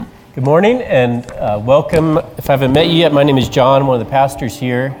Good morning and welcome. If I haven't met you yet, my name is John, one of the pastors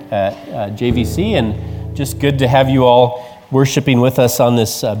here at JVC, and just good to have you all worshiping with us on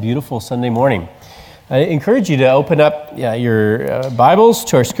this beautiful Sunday morning. I encourage you to open up your Bibles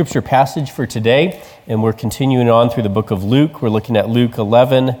to our scripture passage for today, and we're continuing on through the book of Luke. We're looking at Luke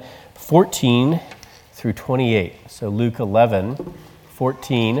 11:14 through 28. So Luke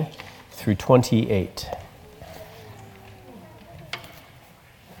 11:14 through 28.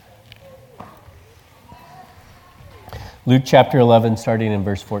 Luke chapter 11, starting in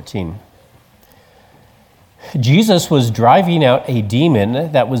verse 14. Jesus was driving out a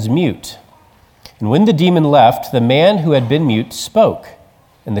demon that was mute. And when the demon left, the man who had been mute spoke,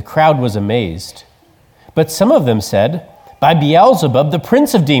 and the crowd was amazed. But some of them said, "By Beelzebub, the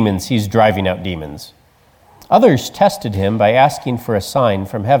prince of demons, he's driving out demons." Others tested him by asking for a sign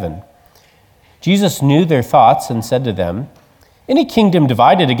from heaven. Jesus knew their thoughts and said to them, "Any kingdom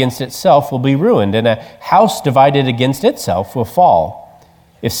divided against itself will be ruined, and a house divided against itself will fall.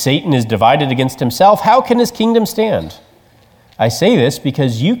 If Satan is divided against himself, how can his kingdom stand? I say this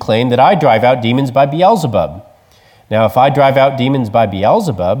because you claim that I drive out demons by Beelzebub. Now, if I drive out demons by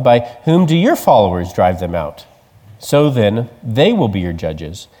Beelzebub, by whom do your followers drive them out? So then, they will be your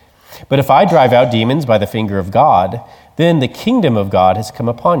judges. But if I drive out demons by the finger of God, then the kingdom of God has come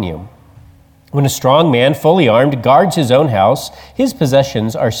upon you. When a strong man, fully armed, guards his own house, his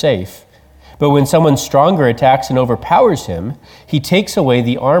possessions are safe. But when someone stronger attacks and overpowers him, he takes away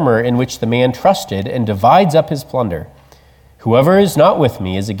the armor in which the man trusted and divides up his plunder. Whoever is not with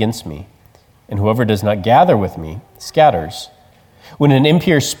me is against me, and whoever does not gather with me scatters. When an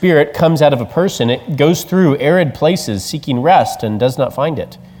impure spirit comes out of a person, it goes through arid places seeking rest and does not find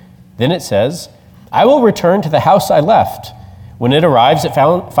it. Then it says, 'I will return to the house I left.' When it arrives, it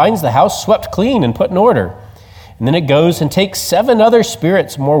finds the house swept clean and put in order. And then it goes and takes 7 other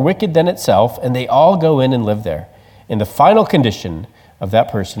spirits more wicked than itself, and they all go in and live there. And the final condition of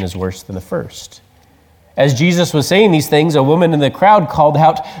that person is worse than the first." As Jesus was saying these things, a woman in the crowd called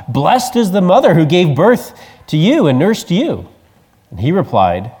out, "Blessed is the mother who gave birth to you and nursed you." And he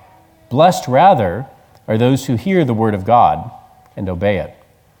replied, "Blessed rather are those who hear the word of God and obey it."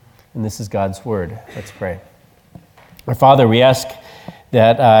 And this is God's word. Let's pray. Our Father, we ask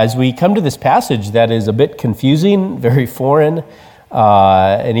that as we come to this passage that is a bit confusing, very foreign,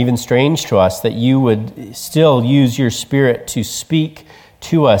 and even strange to us, that you would still use your Spirit to speak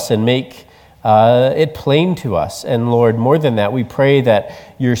to us and make it plain to us. And Lord, more than that, we pray that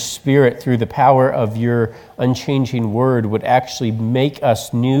your Spirit, through the power of your unchanging word, would actually make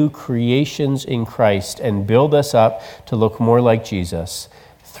us new creations in Christ and build us up to look more like Jesus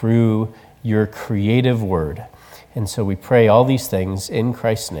through your creative word. And so we pray all these things in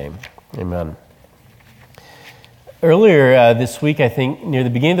Christ's name. Amen. Earlier this week, I think near the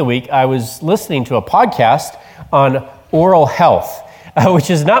beginning of the week, I was listening to a podcast on oral health, which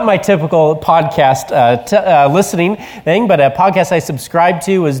is not my typical podcast listening thing, but a podcast I subscribed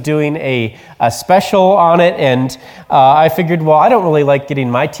to was doing a special on it, and I figured, well, I don't really like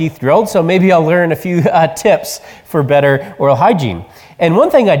getting my teeth drilled, so maybe I'll learn a few tips for better oral hygiene. And one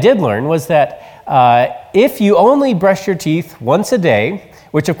thing I did learn was that if you only brush your teeth once a day,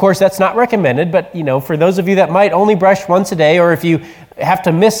 which of course that's not recommended, but for those of you that might only brush once a day, or if you have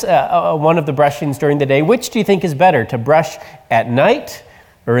to miss one of the brushings during the day, which do you think is better, to brush at night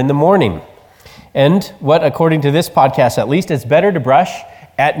or in the morning? And what, according to this podcast at least, it's better to brush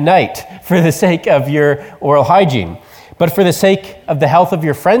at night for the sake of your oral hygiene. But for the sake of the health of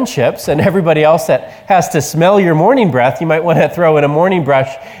your friendships and everybody else that has to smell your morning breath, you might want to throw in a morning brush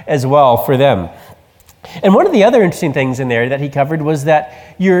as well for them. And one of the other interesting things in there that he covered was that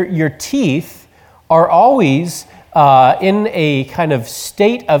your teeth are always in a kind of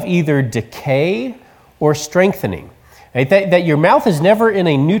state of either decay or strengthening. Right? That your mouth is never in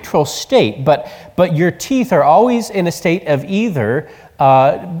a neutral state, but your teeth are always in a state of either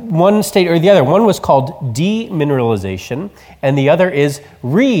one state or the other. One was called demineralization, and the other is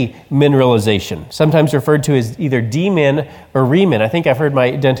remineralization, sometimes referred to as either demin or remin. I think I've heard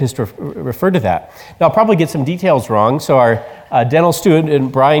my dentist refer to that. Now, I'll probably get some details wrong, so our dental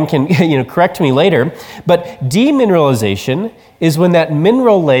student, Brian, can correct me later. But demineralization is when that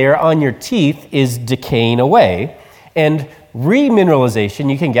mineral layer on your teeth is decaying away, and remineralization,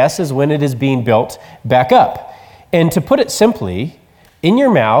 you can guess, is when it is being built back up. And to put it simply, in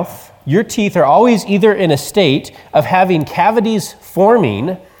your mouth, your teeth are always either in a state of having cavities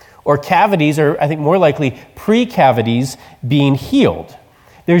forming or cavities, or I think more likely pre-cavities, being healed.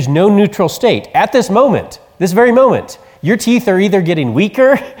 There's no neutral state. At this moment, this very moment, your teeth are either getting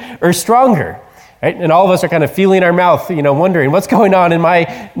weaker or stronger. right? And all of us are kind of feeling our mouth, wondering, what's going on in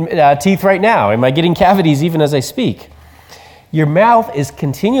my teeth right now? Am I getting cavities even as I speak? Your mouth is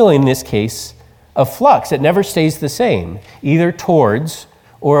continually, in this case, a flux. It never stays the same, either towards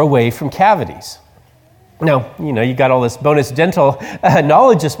or away from cavities. Now, you got all this bonus dental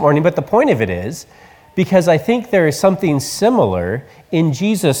knowledge this morning, but the point of it is, because I think there is something similar in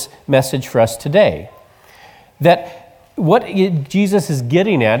Jesus' message for us today. That what Jesus is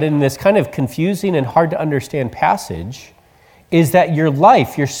getting at in this kind of confusing and hard to understand passage is that your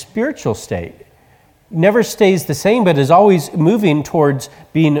life, your spiritual state, never stays the same, but is always moving towards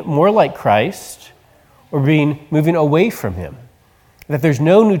being more like Christ or moving away from him. That there's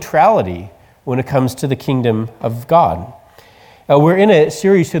no neutrality when it comes to the kingdom of God. We're in a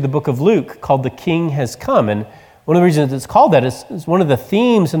series through the book of Luke called The King Has Come. And one of the reasons it's called that is one of the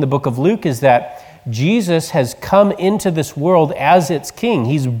themes in the book of Luke is that Jesus has come into this world as its king.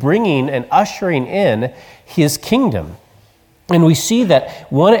 He's bringing and ushering in his kingdom. And we see that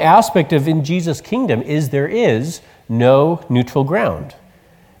one aspect of in Jesus' kingdom is there is no neutral ground.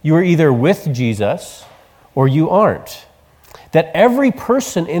 You are either with Jesus or you aren't. That every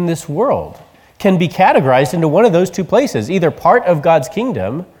person in this world can be categorized into one of those two places, either part of God's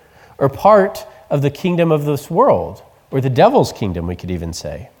kingdom or part of the kingdom of this world, or the devil's kingdom, we could even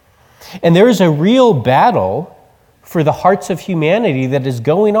say. And there is a real battle for the hearts of humanity that is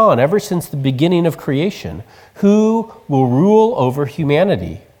going on ever since the beginning of creation. Who will rule over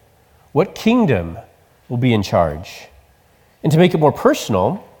humanity? What kingdom will be in charge? And to make it more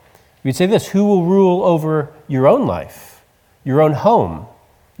personal, we'd say this: who will rule over your own life, your own home,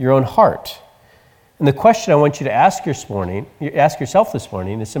 your own heart? And the question I want you to ask yourself this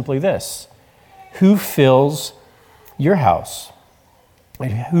morning is simply this: who fills your house?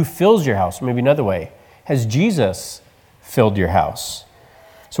 Who fills your house? Maybe another way: has Jesus filled your house?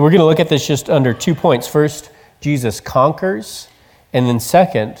 So we're going to look at this just under 2 points. First, Jesus conquers, and then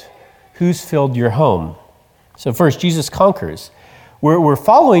second, who's filled your home? So first, Jesus conquers. We're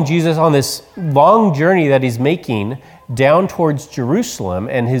following Jesus on this long journey that he's making down towards Jerusalem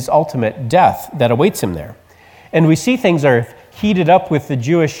and his ultimate death that awaits him there. And we see things are heated up with the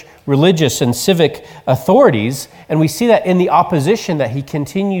Jewish religious and civic authorities, and we see that in the opposition that he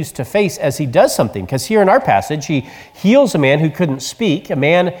continues to face as he does something. Because here in our passage, he heals a man who couldn't speak. A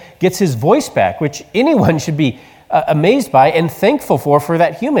man gets his voice back, which anyone should be amazed by and thankful for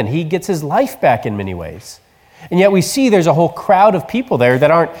that human. He gets his life back in many ways. And yet we see there's a whole crowd of people there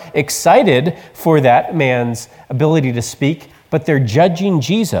that aren't excited for that man's ability to speak, but they're judging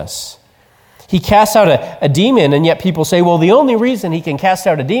Jesus. He casts out a demon, and yet people say, well, the only reason he can cast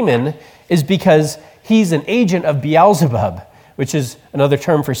out a demon is because he's an agent of Beelzebub, which is another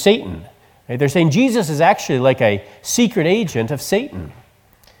term for Satan. Right? They're saying Jesus is actually like a secret agent of Satan.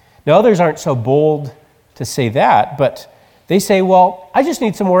 Now, others aren't so bold to say that, but they say, well, I just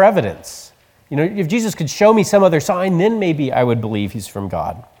need some more evidence. If Jesus could show me some other sign, then maybe I would believe he's from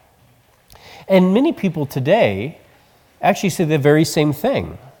God. And many people today actually say the very same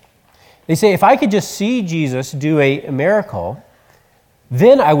thing. They say, if I could just see Jesus do a miracle,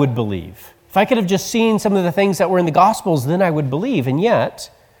 then I would believe. If I could have just seen some of the things that were in the Gospels, then I would believe. And yet,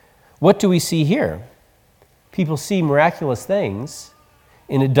 what do we see here? People see miraculous things,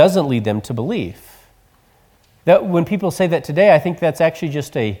 and it doesn't lead them to belief. That when people say that today, I think that's actually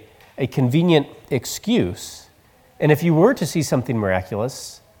just a convenient excuse. And if you were to see something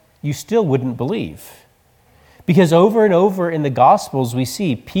miraculous, you still wouldn't believe. Because over and over in the Gospels, we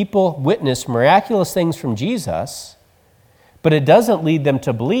see people witness miraculous things from Jesus, but it doesn't lead them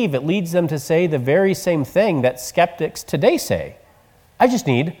to believe. It leads them to say the very same thing that skeptics today say. I just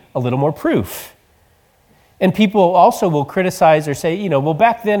need a little more proof. And people also will criticize or say, well,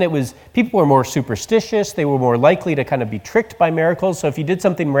 back then people were more superstitious. They were more likely to kind of be tricked by miracles. So if you did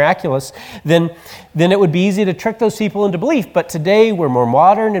something miraculous, then it would be easy to trick those people into belief. But today we're more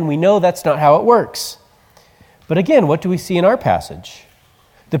modern, and we know that's not how it works. But again, what do we see in our passage?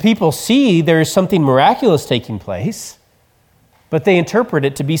 The people see there is something miraculous taking place, but they interpret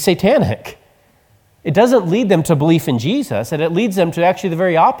it to be satanic. It doesn't lead them to belief in Jesus, and it leads them to actually the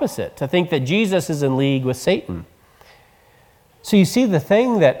very opposite, to think that Jesus is in league with Satan. So you see, the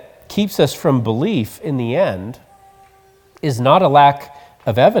thing that keeps us from belief in the end is not a lack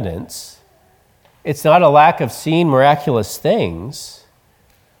of evidence. It's not a lack of seeing miraculous things,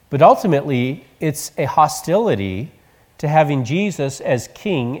 but ultimately it's a hostility to having Jesus as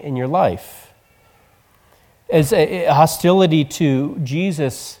king in your life. As a hostility to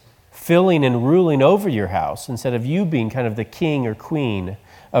Jesus filling and ruling over your house instead of you being kind of the king or queen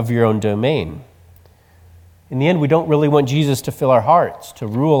of your own domain. In the end, we don't really want Jesus to fill our hearts, to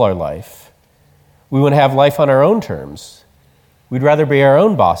rule our life. We want to have life on our own terms. We'd rather be our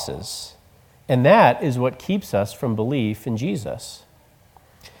own bosses. And that is what keeps us from belief in Jesus.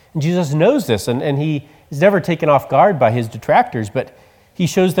 And Jesus knows this, and he is never taken off guard by his detractors, but he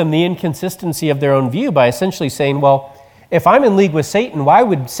shows them the inconsistency of their own view by essentially saying, well, if I'm in league with Satan, why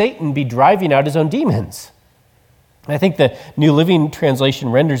would Satan be driving out his own demons? I think the New Living Translation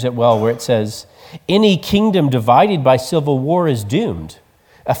renders it well, where it says, any kingdom divided by civil war is doomed.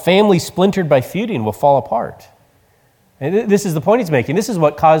 A family splintered by feuding will fall apart. And this is the point he's making. This is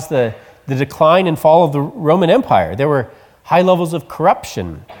what caused the decline and fall of the Roman Empire. There were high levels of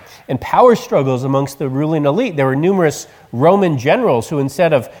corruption and power struggles amongst the ruling elite. There were numerous Roman generals who,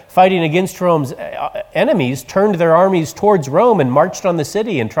 instead of fighting against Rome's enemies, turned their armies towards Rome and marched on the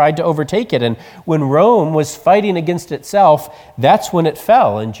city and tried to overtake it. And when Rome was fighting against itself, that's when it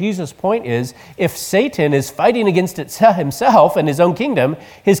fell. And Jesus' point is, if Satan is fighting against himself and his own kingdom,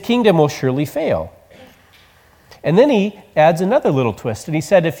 his kingdom will surely fail. And then he adds another little twist, and he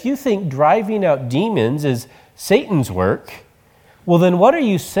said, if you think driving out demons is Satan's work, well, then what are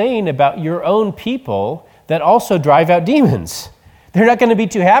you saying about your own people that also drive out demons? They're not going to be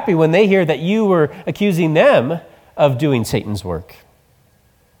too happy when they hear that you were accusing them of doing Satan's work.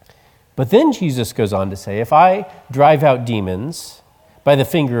 But then Jesus goes on to say, if I drive out demons by the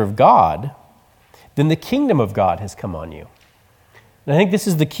finger of God, then the kingdom of God has come on you. And I think this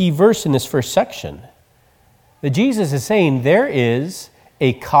is the key verse in this first section. That Jesus is saying there is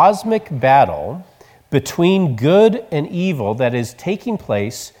a cosmic battle between good and evil that is taking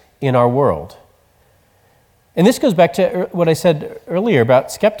place in our world. And this goes back to what I said earlier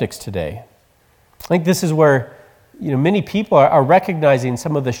about skeptics today. I think this is where many people are recognizing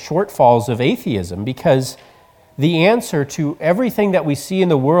some of the shortfalls of atheism, because the answer to everything that we see in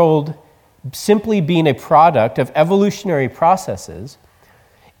the world simply being a product of evolutionary processes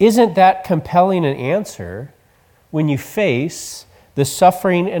isn't that compelling an answer when you face the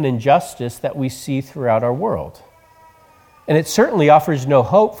suffering and injustice that we see throughout our world. And it certainly offers no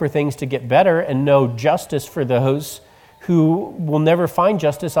hope for things to get better and no justice for those who will never find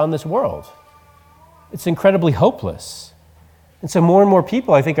justice on this world. It's incredibly hopeless. And so more and more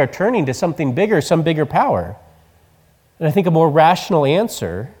people, I think, are turning to something bigger, some bigger power. And I think a more rational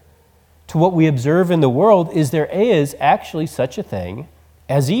answer to what we observe in the world is there is actually such a thing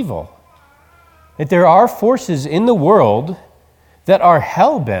as evil. That there are forces in the world that are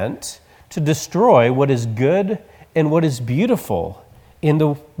hell-bent to destroy what is good and what is beautiful in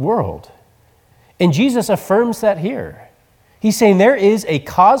the world. And Jesus affirms that here. He's saying there is a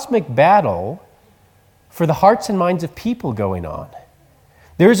cosmic battle for the hearts and minds of people going on.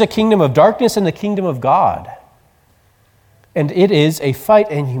 There is a kingdom of darkness and the kingdom of God. And it is a fight,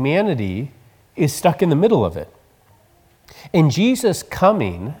 and humanity is stuck in the middle of it. And Jesus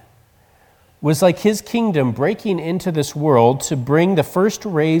coming was like his kingdom breaking into this world to bring the first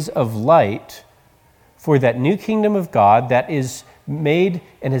rays of light for that new kingdom of God that is made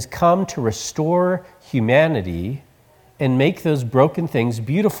and has come to restore humanity and make those broken things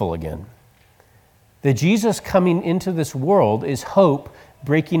beautiful again. That Jesus coming into this world is hope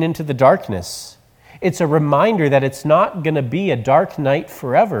breaking into the darkness. It's a reminder that it's not going to be a dark night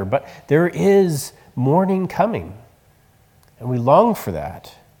forever, but there is morning coming. And we long for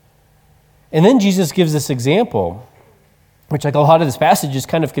that. And then Jesus gives this example, which, like a lot of this passage, is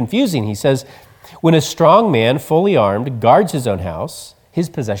kind of confusing. He says, when a strong man, fully armed, guards his own house, his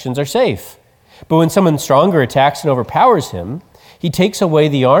possessions are safe. But when someone stronger attacks and overpowers him, he takes away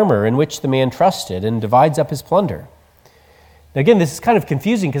the armor in which the man trusted and divides up his plunder. Now, again, this is kind of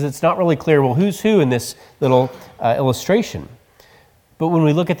confusing because it's not really clear, well, who's who in this little illustration. But when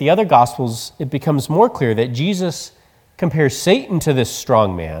we look at the other Gospels, it becomes more clear that Jesus compares Satan to this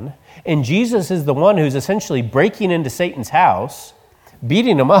strong man, and Jesus is the one who's essentially breaking into Satan's house,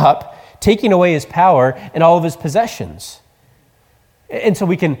 beating him up, taking away his power and all of his possessions. And so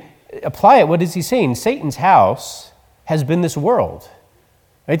we can apply it. What is he saying? Satan's house has been this world,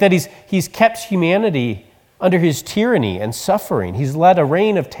 right? That he's kept humanity under his tyranny and suffering. He's led a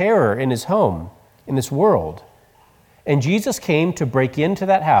reign of terror in his home, in this world. And Jesus came to break into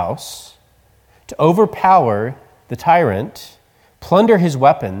that house, to overpower the tyrant, plunder his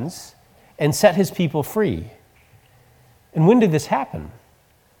weapons, and set his people free. And when did this happen?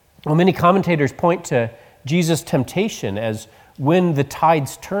 Well, many commentators point to Jesus' temptation as when the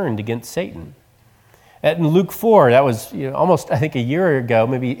tides turned against Satan. In Luke 4, that was almost, I think, a year ago,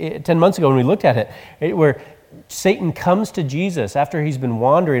 maybe 10 months ago when we looked at it, where Satan comes to Jesus after he's been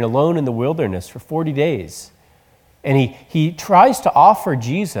wandering alone in the wilderness for 40 days. And he tries to offer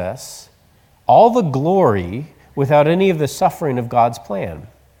Jesus all the glory without any of the suffering of God's plan.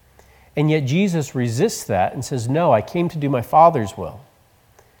 And yet Jesus resists that and says, no, I came to do my Father's will.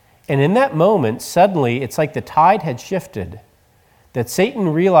 And in that moment, suddenly, it's like the tide had shifted, that Satan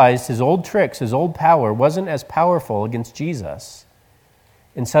realized his old tricks, his old power wasn't as powerful against Jesus.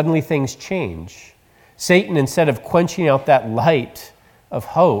 And suddenly things change. Satan, instead of quenching out that light of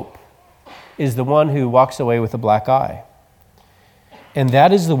hope, is the one who walks away with a black eye. And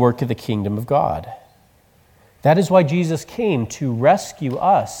that is the work of the kingdom of God. That is why Jesus came, to rescue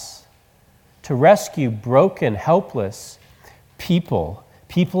us, to rescue broken, helpless people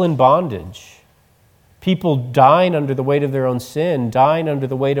in bondage, people dying under the weight of their own sin, dying under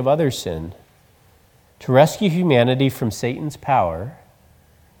the weight of other sin, to rescue humanity from Satan's power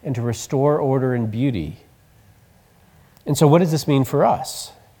and to restore order and beauty. And so what does this mean for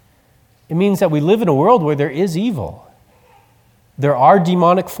us? It means that we live in a world where there is evil. There are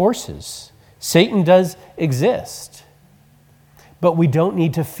demonic forces. Satan does exist. But we don't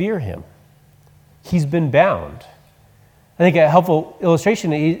need to fear him. He's been bound. I think a helpful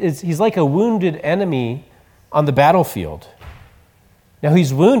illustration is he's like a wounded enemy on the battlefield. Now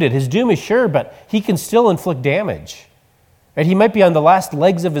he's wounded, his doom is sure, but he can still inflict damage. Right? He might be on the last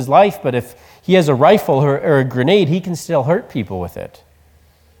legs of his life, but if he has a rifle or a grenade, he can still hurt people with it.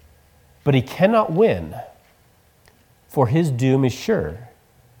 But he cannot win, for his doom is sure.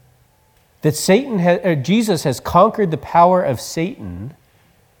 That Jesus has conquered the power of Satan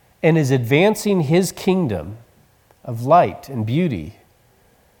and is advancing his kingdom of light and beauty.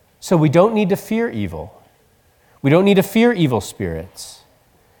 So we don't need to fear evil. We don't need to fear evil spirits.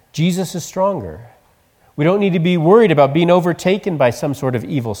 Jesus is stronger. We don't need to be worried about being overtaken by some sort of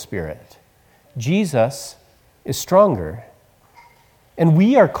evil spirit. Jesus is stronger. And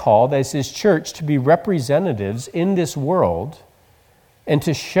we are called as his church to be representatives in this world and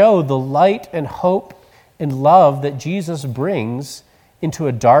to show the light and hope and love that Jesus brings into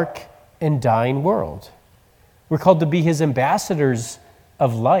a dark and dying world. We're called to be his ambassadors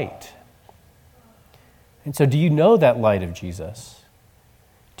of light. And so do you know that light of Jesus?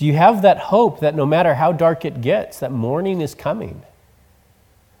 Do you have that hope that no matter how dark it gets, that morning is coming?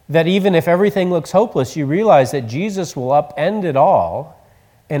 That even if everything looks hopeless, you realize that Jesus will upend it all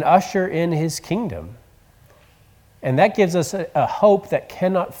and usher in his kingdom. And that gives us a hope that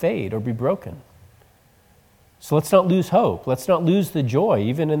cannot fade or be broken. So let's not lose hope. Let's not lose the joy,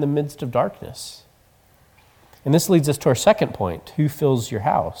 even in the midst of darkness. And this leads us to our second point: who fills your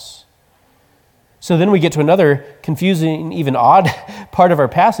house? So then we get to another confusing, even odd part of our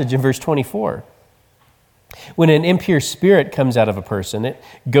passage in verse 24. When an impure spirit comes out of a person, it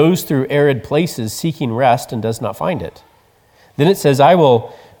goes through arid places seeking rest and does not find it. Then it says, I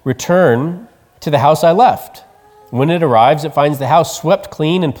will return to the house I left. When it arrives, it finds the house swept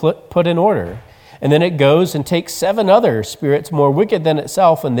clean and put in order. And then it goes and takes 7 other spirits more wicked than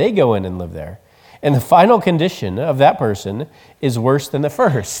itself, and they go in and live there. And the final condition of that person is worse than the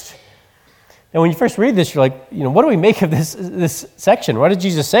first. And when you first read this, you're like, what do we make of this section? What is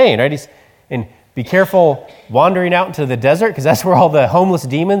Jesus saying? Right? And be careful wandering out into the desert, because that's where all the homeless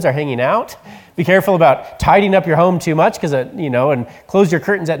demons are hanging out. Be careful about tidying up your home too much, because and close your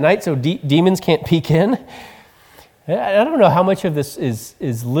curtains at night so demons can't peek in. I don't know how much of this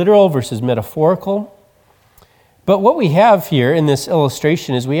is literal versus metaphorical. But what we have here in this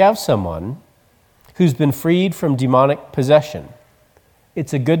illustration is we have someone who's been freed from demonic possession.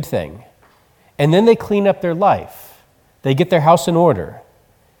 It's a good thing. And then they clean up their life. They get their house in order,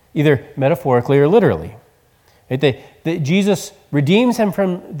 either metaphorically or literally. Jesus redeems them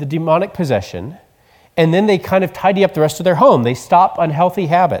from the demonic possession, and then they kind of tidy up the rest of their home. They stop unhealthy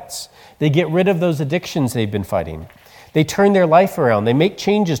habits. They get rid of those addictions they've been fighting. They turn their life around. They make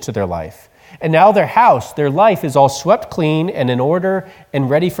changes to their life. And now their house, their life is all swept clean and in order and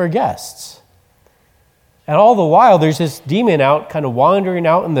ready for guests. And all the while, there's this demon out, kind of wandering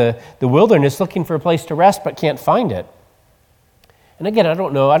out in the wilderness looking for a place to rest, but can't find it. And again, I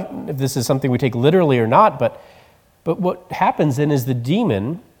don't know if this is something we take literally or not, but what happens then is the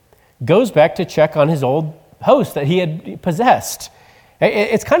demon goes back to check on his old host that he had possessed.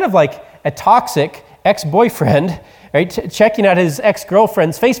 It's kind of like a toxic ex-boyfriend, right, checking out his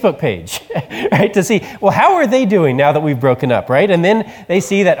ex-girlfriend's Facebook page, right, to see, well, how are they doing now that we've broken up, right? And then they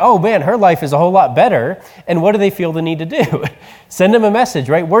see that, oh man, her life is a whole lot better, and what do they feel the need to do? Send them a message,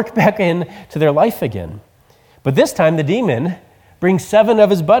 right? Work back into their life again. But this time the demon brings 7 of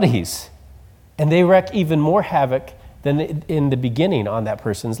his buddies, and they wreak even more havoc than in the beginning on that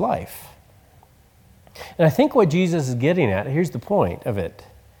person's life. And I think what Jesus is getting at, here's the point of it.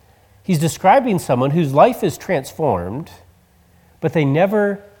 He's describing someone whose life is transformed, but they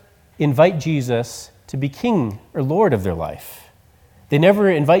never invite Jesus to be king or Lord of their life. They never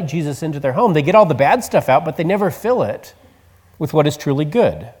invite Jesus into their home. They get all the bad stuff out, but they never fill it with what is truly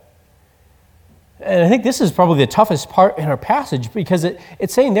good. And I think this is probably the toughest part in our passage, because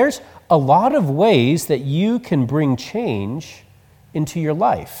it's saying there's a lot of ways that you can bring change into your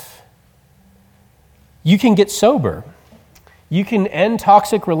life. You can get sober. You can end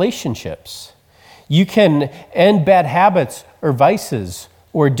toxic relationships. You can end bad habits or vices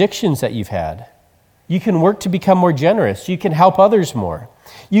or addictions that you've had. You can work to become more generous. You can help others more.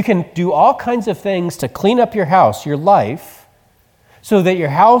 You can do all kinds of things to clean up your house, your life, so that your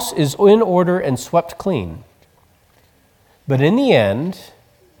house is in order and swept clean. But in the end,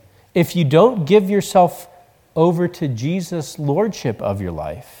 if you don't give yourself over to Jesus' lordship of your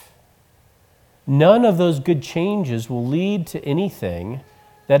life, none of those good changes will lead to anything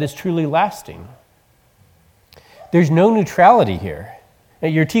that is truly lasting. There's no neutrality here.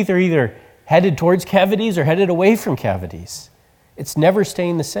 Your teeth are either headed towards cavities or headed away from cavities. It's never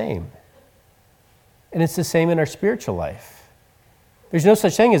staying the same. And it's the same in our spiritual life. There's no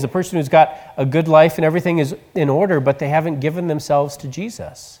such thing as a person who's got a good life and everything is in order, but they haven't given themselves to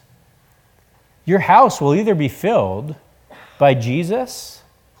Jesus. Your house will either be filled by Jesus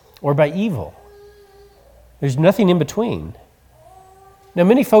or by evil. There's nothing in between. Now,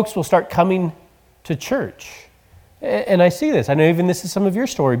 many folks will start coming to church. And I see this. I know even this is some of your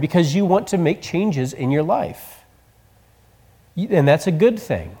story, because you want to make changes in your life. And that's a good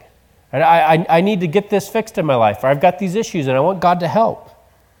thing. I need to get this fixed in my life, or I've got these issues and I want God to help.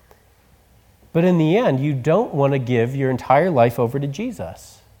 But in the end, you don't want to give your entire life over to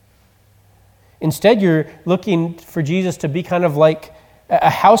Jesus. Instead, you're looking for Jesus to be kind of like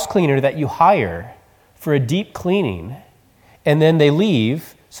a house cleaner that you hire for a deep cleaning, and then they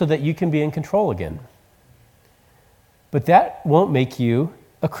leave so that you can be in control again. But that won't make you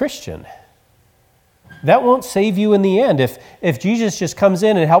a Christian. That won't save you in the end. If Jesus just comes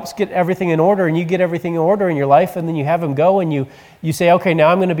in and helps get everything in order, and you get everything in order in your life, and then you have him go and you say, okay, now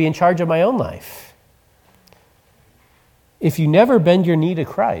I'm going to be in charge of my own life. If you never bend your knee to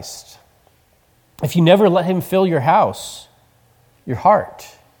Christ, if you never let him fill your house, your heart,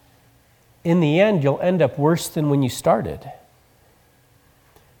 in the end, you'll end up worse than when you started.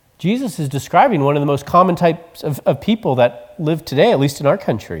 Jesus is describing one of the most common types of people that live today, at least in our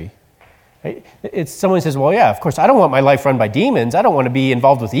country. Right? It's someone who says, well, yeah, of course, I don't want my life run by demons. I don't want to be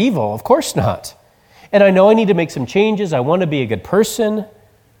involved with evil. Of course not. And I know I need to make some changes. I want to be a good person.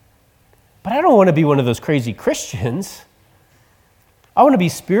 But I don't want to be one of those crazy Christians. I want to be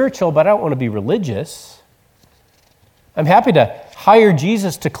spiritual, but I don't want to be religious. I'm happy to hire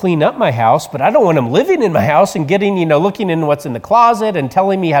Jesus to clean up my house, but I don't want him living in my house and getting, looking in what's in the closet and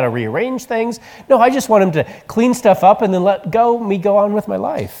telling me how to rearrange things. No, I just want him to clean stuff up and then let me go on with my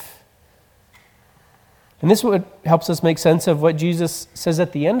life. And this is what helps us make sense of what Jesus says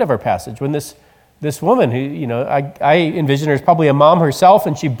at the end of our passage, when this woman who, I envision her as probably a mom herself,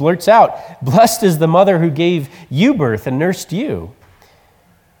 and she blurts out, "Blessed is the mother who gave you birth and nursed you."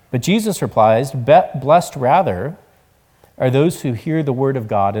 But Jesus replies, "Blessed rather are those who hear the word of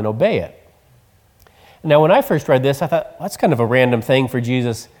God and obey it." Now, when I first read this, I thought, that's kind of a random thing for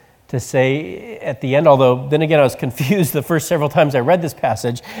Jesus to say at the end, although then again I was confused the first several times I read this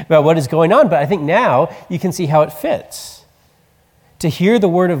passage about what is going on, but I think now you can see how it fits. To hear the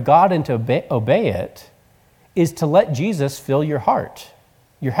word of God and to obey it is to let Jesus fill your heart,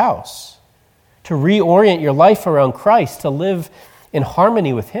 your house, to reorient your life around Christ, to live in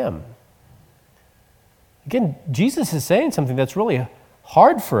harmony with him. Again, Jesus is saying something that's really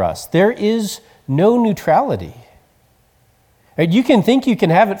hard for us. There is no neutrality. Right? You can think you can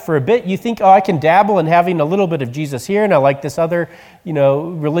have it for a bit. You think, I can dabble in having a little bit of Jesus here, and I like this other,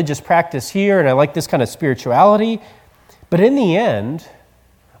 religious practice here, and I like this kind of spirituality. But in the end,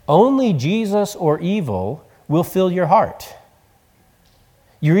 only Jesus or evil will fill your heart.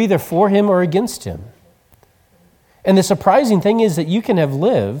 You're either for him or against him. And the surprising thing is that you can have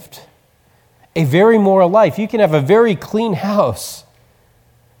lived a very moral life. You can have a very clean house.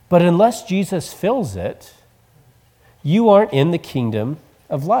 But unless Jesus fills it, you aren't in the kingdom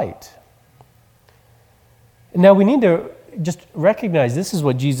of light. Now we need to just recognize this is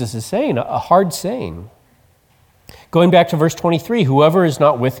what Jesus is saying, a hard saying. Going back to verse 23, whoever is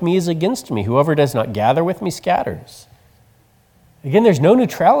not with me is against me. Whoever does not gather with me scatters. Again, there's no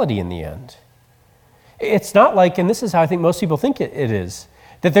neutrality in the end. It's not like, and this is how I think most people think it is,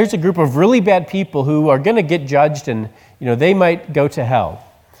 that there's a group of really bad people who are going to get judged and they might go to hell.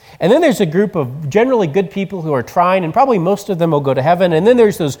 And then there's a group of generally good people who are trying, and probably most of them will go to heaven. And then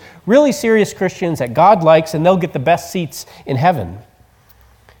there's those really serious Christians that God likes, and they'll get the best seats in heaven.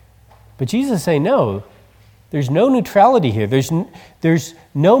 But Jesus is saying, no, There's no neutrality here. There's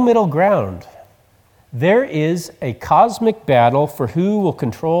no middle ground. There is a cosmic battle for who will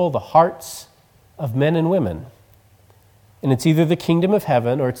control the hearts of men and women. And it's either the kingdom of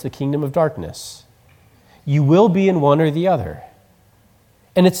heaven or it's the kingdom of darkness. You will be in one or the other.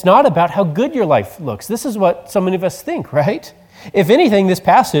 And it's not about how good your life looks. This is what so many of us think, right? If anything, this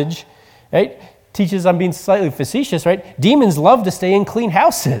passage, right, teaches, I'm being slightly facetious, right? Demons love to stay in clean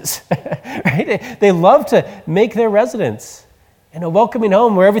houses, right? They love to make their residence in a welcoming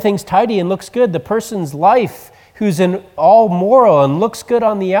home where everything's tidy and looks good. The person's life who's in all moral and looks good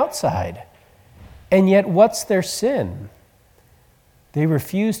on the outside. And yet, what's their sin? They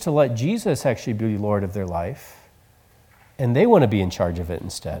refuse to let Jesus actually be Lord of their life, and they want to be in charge of it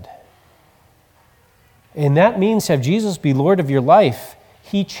instead. And that means to have Jesus be Lord of your life,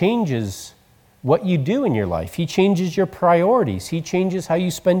 he changes what you do in your life. He changes your priorities. He changes how you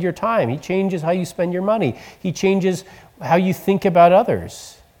spend your time. He changes how you spend your money. He changes how you think about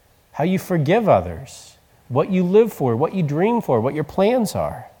others, how you forgive others, what you live for, what you dream for, what your plans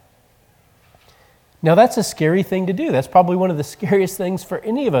are. Now, that's a scary thing to do. That's probably one of the scariest things for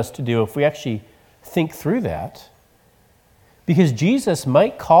any of us to do if we actually think through that. Because Jesus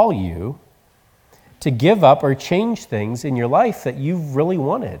might call you to give up or change things in your life that you've really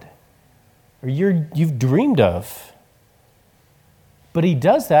wanted or you've dreamed of. But he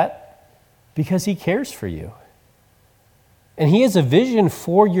does that because he cares for you. And he has a vision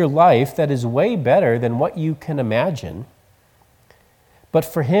for your life that is way better than what you can imagine. But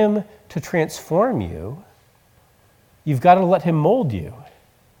for him to transform you, you've got to let him mold you.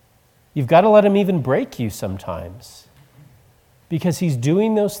 You've got to let him even break you sometimes. Because he's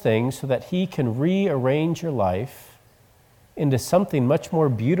doing those things so that he can rearrange your life into something much more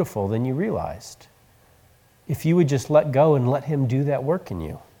beautiful than you realized. If you would just let go and let him do that work in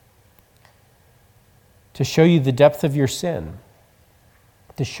you. To show you the depth of your sin.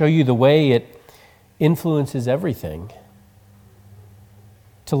 To show you the way it influences everything.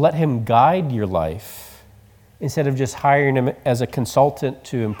 To let him guide your life instead of just hiring him as a consultant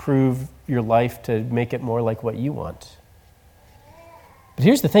to improve your life to make it more like what you want. But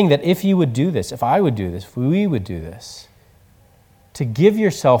here's the thing, that if you would do this, if I would do this, if we would do this, to give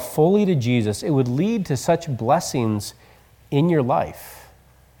yourself fully to Jesus, it would lead to such blessings in your life.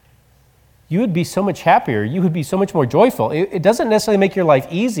 You would be so much happier. You would be so much more joyful. It doesn't necessarily make your life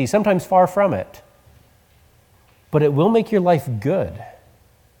easy, sometimes far from it. But it will make your life good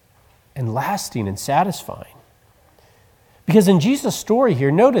and lasting and satisfying. Because in Jesus' story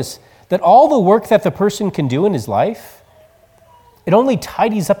here, notice that all the work that the person can do in his life, it only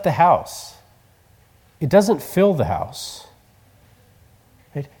tidies up the house. It doesn't fill the house.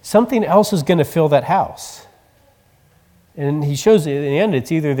 Right? Something else is going to fill that house. And he shows in the end,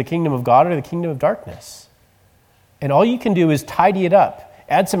 it's either the kingdom of God or the kingdom of darkness. And all you can do is tidy it up,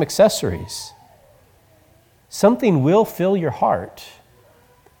 add some accessories. Something will fill your heart,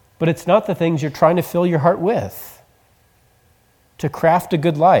 but it's not the things you're trying to fill your heart with. To craft a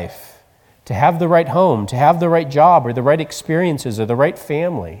good life, to have the right home, to have the right job or the right experiences or the right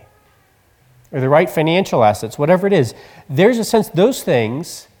family or the right financial assets, whatever it is, there's a sense those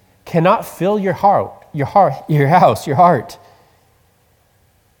things cannot fill your heart, your house, your heart.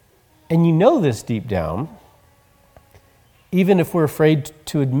 And you know this deep down, even if we're afraid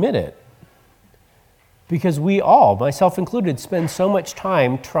to admit it. Because we all, myself included, spend so much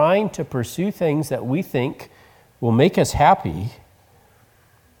time trying to pursue things that we think will make us happy,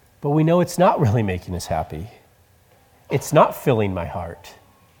 but we know it's not really making us happy. It's not filling my heart.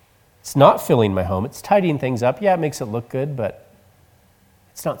 It's not filling my home. It's tidying things up. Yeah, it makes it look good, but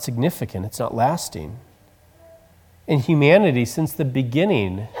it's not significant. It's not lasting. In humanity, since the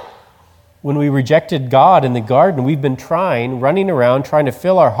beginning, when we rejected God in the garden, we've been running around, trying to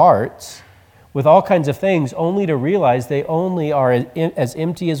fill our hearts with all kinds of things, only to realize they only are as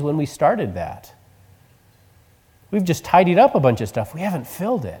empty as when we started that. We've just tidied up a bunch of stuff. We haven't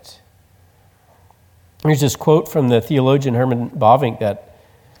filled it. Here's this quote from the theologian Herman Bavinck that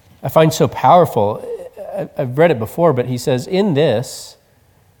I find so powerful. I've read it before, but he says, "In this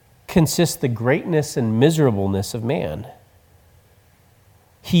consists the greatness and miserableness of man.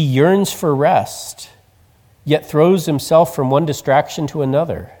 He yearns for rest, yet throws himself from one distraction to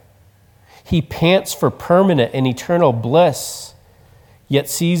another. He pants for permanent and eternal bliss, yet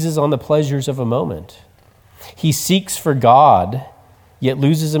seizes on the pleasures of a moment. He seeks for God, yet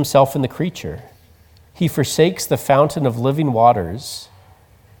loses himself in the creature. He forsakes the fountain of living waters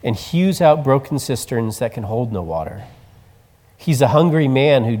and hews out broken cisterns that can hold no water. He's a hungry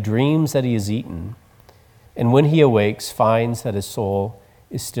man who dreams that he is eaten, and when he awakes, finds that his soul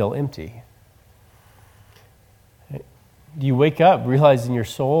is still empty." Do you wake up realizing your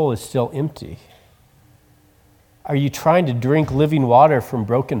soul is still empty? Are you trying to drink living water from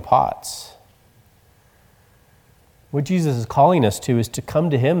broken pots? What Jesus is calling us to is to come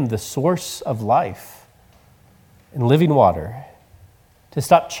to him, the source of life and living water, to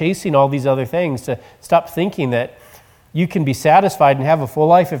stop chasing all these other things, to stop thinking that you can be satisfied and have a full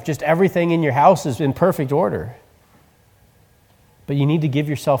life if just everything in your house is in perfect order. But you need to give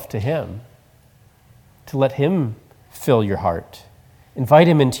yourself to him, to let him fill your heart. Invite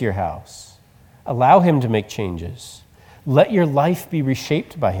him into your house. Allow him to make changes. Let your life be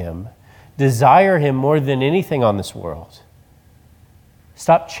reshaped by him. Desire him more than anything on this world.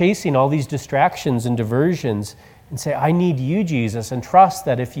 Stop chasing all these distractions and diversions and say, I need you, Jesus, and trust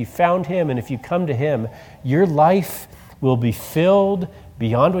that if you found him and if you come to him, your life will be filled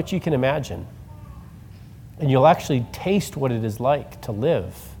beyond what you can imagine. And you'll actually taste what it is like to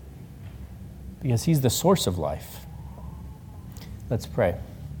live because he's the source of life. Let's pray.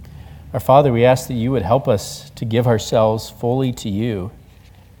 Our Father, we ask that you would help us to give ourselves fully to you,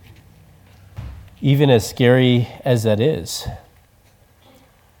 even as scary as that is.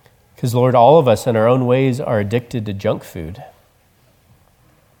 Because, Lord, all of us in our own ways are addicted to junk food.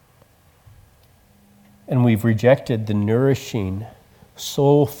 And we've rejected the nourishing,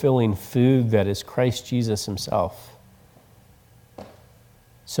 soul-filling food that is Christ Jesus himself.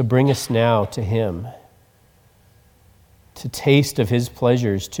 So bring us now to him, to taste of his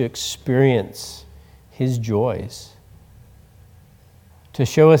pleasures, to experience his joys, to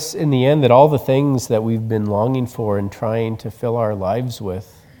show us in the end that all the things that we've been longing for and trying to fill our lives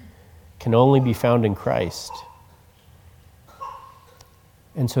with can only be found in Christ.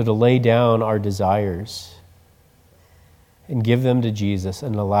 And so to lay down our desires and give them to Jesus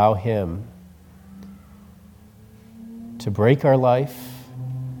and allow him to break our life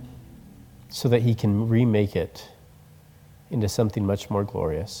so that he can remake it into something much more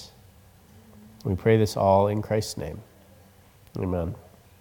glorious. We pray this all in Christ's name. Amen.